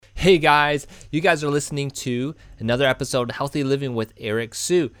Hey guys, you guys are listening to another episode of Healthy Living with Eric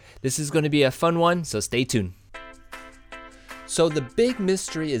Sue. This is going to be a fun one, so stay tuned. So the big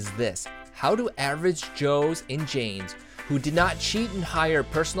mystery is this: how do average Joes and Janes who did not cheat and hire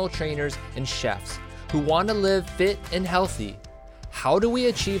personal trainers and chefs, who want to live fit and healthy, how do we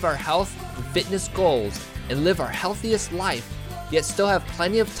achieve our health and fitness goals and live our healthiest life, yet still have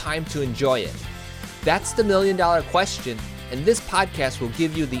plenty of time to enjoy it? That's the million-dollar question, and this podcast will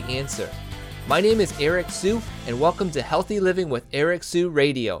give you the answer. My name is Eric Sue, and welcome to Healthy Living with Eric Sue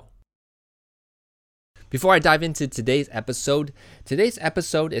Radio. Before I dive into today's episode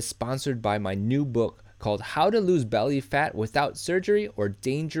is sponsored by my new book called How to Lose Belly Fat Without Surgery or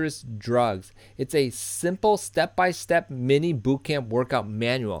Dangerous Drugs. It's a simple step-by-step mini bootcamp workout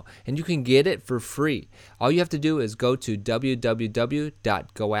manual, and you can get it for free. All you have to do is go to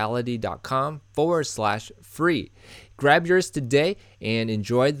www.goality.com/free. Grab yours today and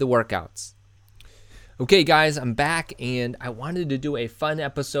enjoy the workouts. Okay, guys, I'm back, and I wanted to do a fun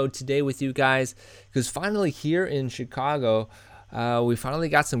episode today with you guys because finally here in Chicago, we finally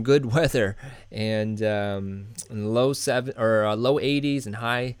got some good weather and low 80s and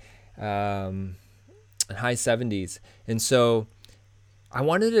high 70s. And so I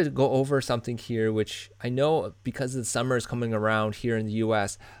wanted to go over something here, which I know because the summer is coming around here in the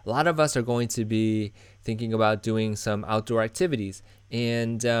U.S., a lot of us are going to be thinking about doing some outdoor activities.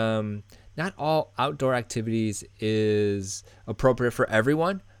 And not all outdoor activities is appropriate for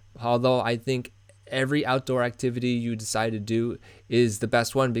everyone, although I think every outdoor activity you decide to do is the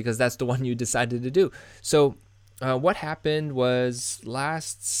best one because that's the one you decided to do. So what happened was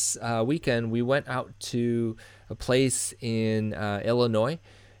last weekend we went out to a place in Illinois.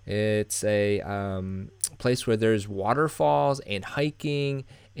 It's a place where there's waterfalls and hiking,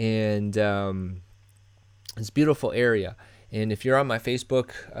 and it's a beautiful area. And if you're on my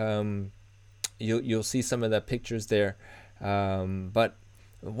Facebook, you'll see some of the pictures there. But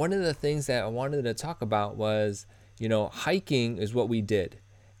one of the things that I wanted to talk about was, hiking is what we did.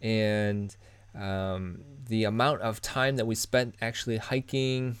 And the amount of time that we spent actually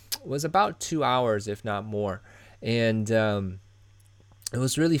hiking was about 2 hours, if not more. And it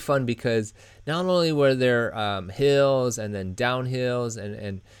was really fun because not only were there hills and then downhills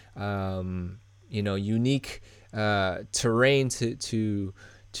and unique terrain to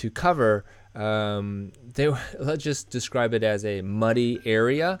cover, let's just describe it as a muddy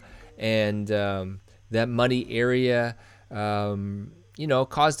area, and that muddy area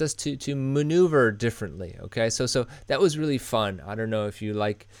caused us to maneuver differently. Okay, so that was really fun. I don't know if you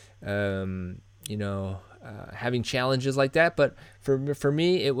like having challenges like that, but for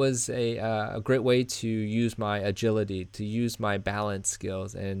me it was a great way to use my agility, to use my balance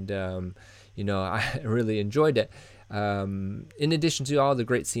skills, and I really enjoyed it, in addition to all the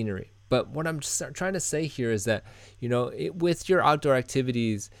great scenery. But what I'm just trying to say here is that, with your outdoor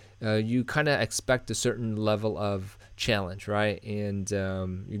activities, you kind of expect a certain level of challenge, right? And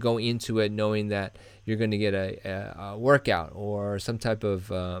you go into it knowing that you're going to get a workout or some type of,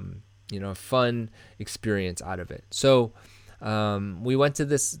 fun experience out of it. So we went to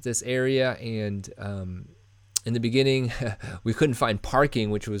this area, and in the beginning, we couldn't find parking,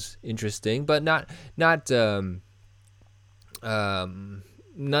 which was interesting, but not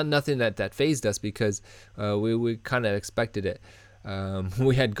nothing that fazed us because we kind of expected it.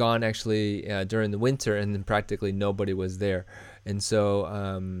 We had gone actually during the winter, and then practically nobody was there. And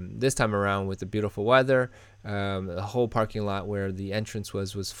so this time around, with the beautiful weather, the whole parking lot where the entrance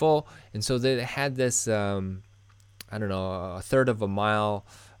was full. And so they had this, a third of a mile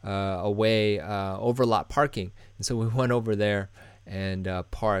away overlot parking. And so we went over there and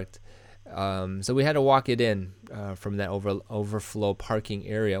parked. So we had to walk it in from that overflow parking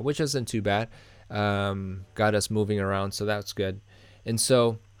area, which isn't too bad. Got us moving around, so that's good. And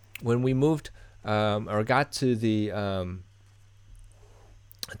so when we moved or got to the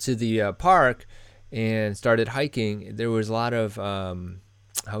park and started hiking, there was a lot of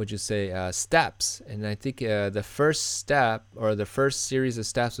steps. And I think the first step or the first series of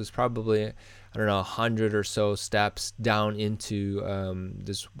steps was probably 100 or so steps down into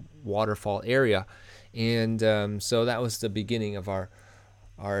this waterfall area. And so that was the beginning of our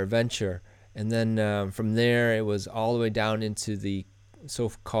adventure. And then from there, it was all the way down into the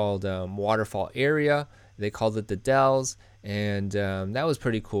so-called waterfall area. They called it the Dells. And that was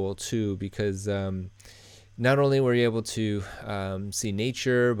pretty cool too, because not only were you able to see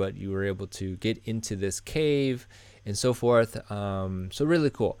nature, but you were able to get into this cave and so forth. So really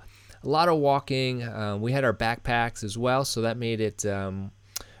cool. A lot of walking. We had our backpacks as well, so that made it a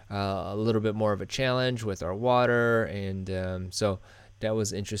little bit more of a challenge with our water. And so that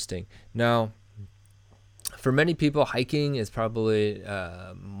was interesting. Now, for many people, hiking is probably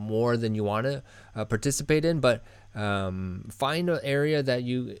more than you want to participate in, but find an area that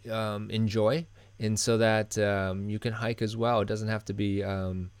you enjoy, and so that you can hike as well. It doesn't have to be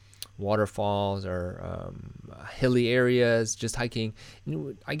waterfalls or hilly areas, just hiking.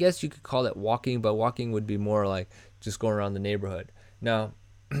 I guess you could call it walking, but walking would be more like just going around the neighborhood. Now,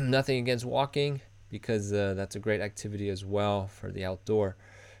 nothing against walking, because that's a great activity as well for the outdoor.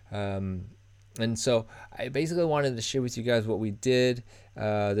 And so I basically wanted to share with you guys what we did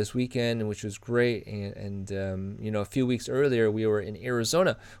this weekend, which was great. And a few weeks earlier, we were in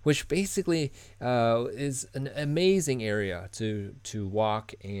Arizona, which basically is an amazing area to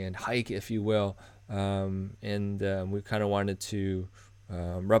walk and hike, if you will. And we kind of wanted to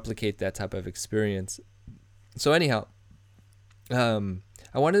replicate that type of experience. So anyhow,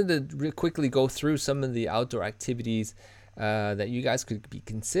 I wanted to quickly go through some of the outdoor activities that you guys could be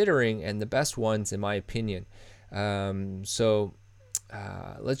considering, and the best ones in my opinion. So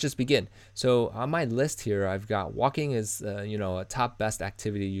let's just begin. So on my list here, I've got walking is a top best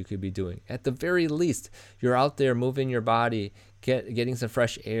activity you could be doing. At the very least, you're out there moving your body, getting some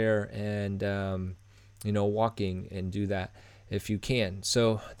fresh air, and walking, and do that if you can.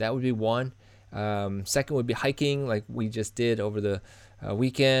 So that would be one. Second would be hiking, like we just did over the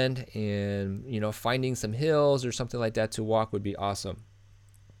weekend, and finding some hills or something like that to walk would be awesome.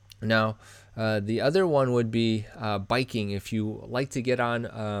 Now, the other one would be biking. If you like to get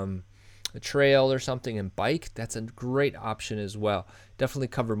on a trail or something and bike, that's a great option as well. Definitely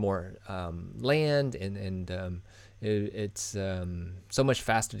cover more land, and it's so much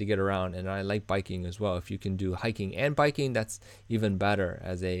faster to get around, and I like biking as well. If you can do hiking and biking, that's even better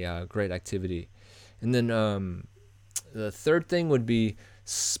as a great activity. And then the third thing would be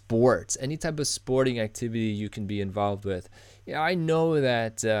sports. Any type of sporting activity you can be involved with. Yeah, I know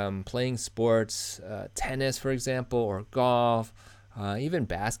that playing sports, tennis, for example, or golf, even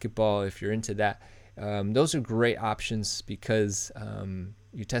basketball, if you're into that, those are great options, because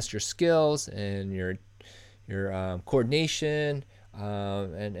you test your skills and your coordination,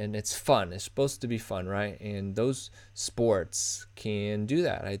 and it's fun. It's supposed to be fun, right? And those sports can do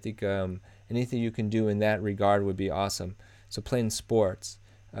that. I think anything you can do in that regard would be awesome. So playing sports.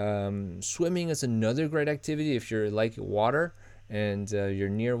 Swimming is another great activity if you're like water and you're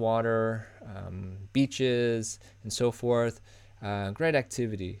near water, beaches, and so forth. Great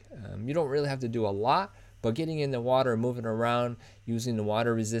activity. You don't really have to do a lot, but getting in the water, moving around, using the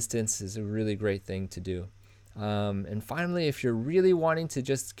water resistance is a really great thing to do. And finally, if you're really wanting to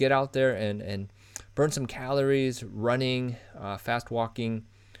just get out there and burn some calories, running, fast walking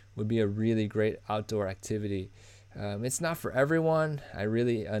would be a really great outdoor activity. It's not for everyone. I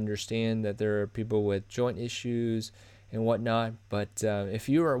really understand that there are people with joint issues and whatnot, but if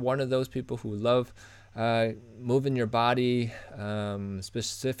you are one of those people who love moving your body,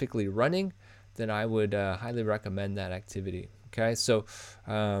 specifically running, then I would highly recommend that activity. Okay, so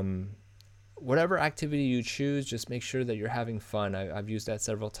whatever activity you choose, just make sure that you're having fun. I've used that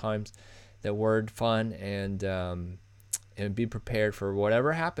several times, that word fun, and be prepared for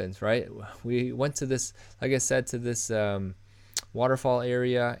whatever happens, right? We went to this, like I said, to this waterfall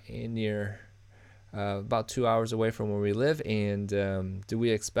area near about 2 hours away from where we live, and do we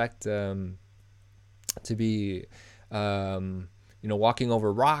expect to be walking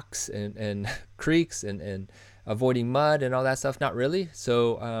over rocks and creeks and avoiding mud and all that stuff? Not really.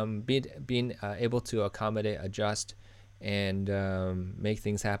 So being able to accommodate, adjust, and make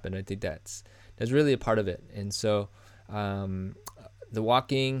things happen, I think that's really a part of it. And so the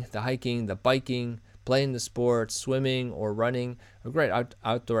walking, the hiking, the biking, playing the sports, swimming or running are great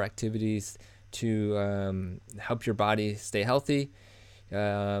outdoor activities to help your body stay healthy,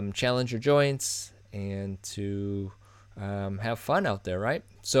 challenge your joints, and to have fun out there, right?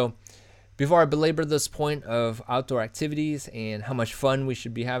 So before I belabor this point of outdoor activities and how much fun we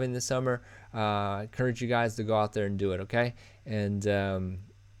should be having this summer, I encourage you guys to go out there and do it, okay? And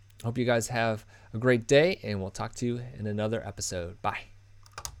hope you guys have a great day, and we'll talk to you in another episode. Bye.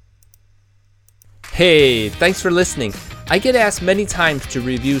 Hey, thanks for listening. I get asked many times to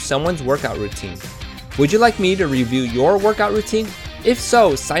review someone's workout routine. Would you like me to review your workout routine? If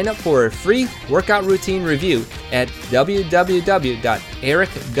so, sign up for a free workout routine review at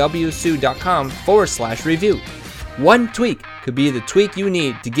www.ericwsu.com/review. One tweak could be the tweak you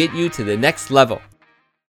need to get you to the next level.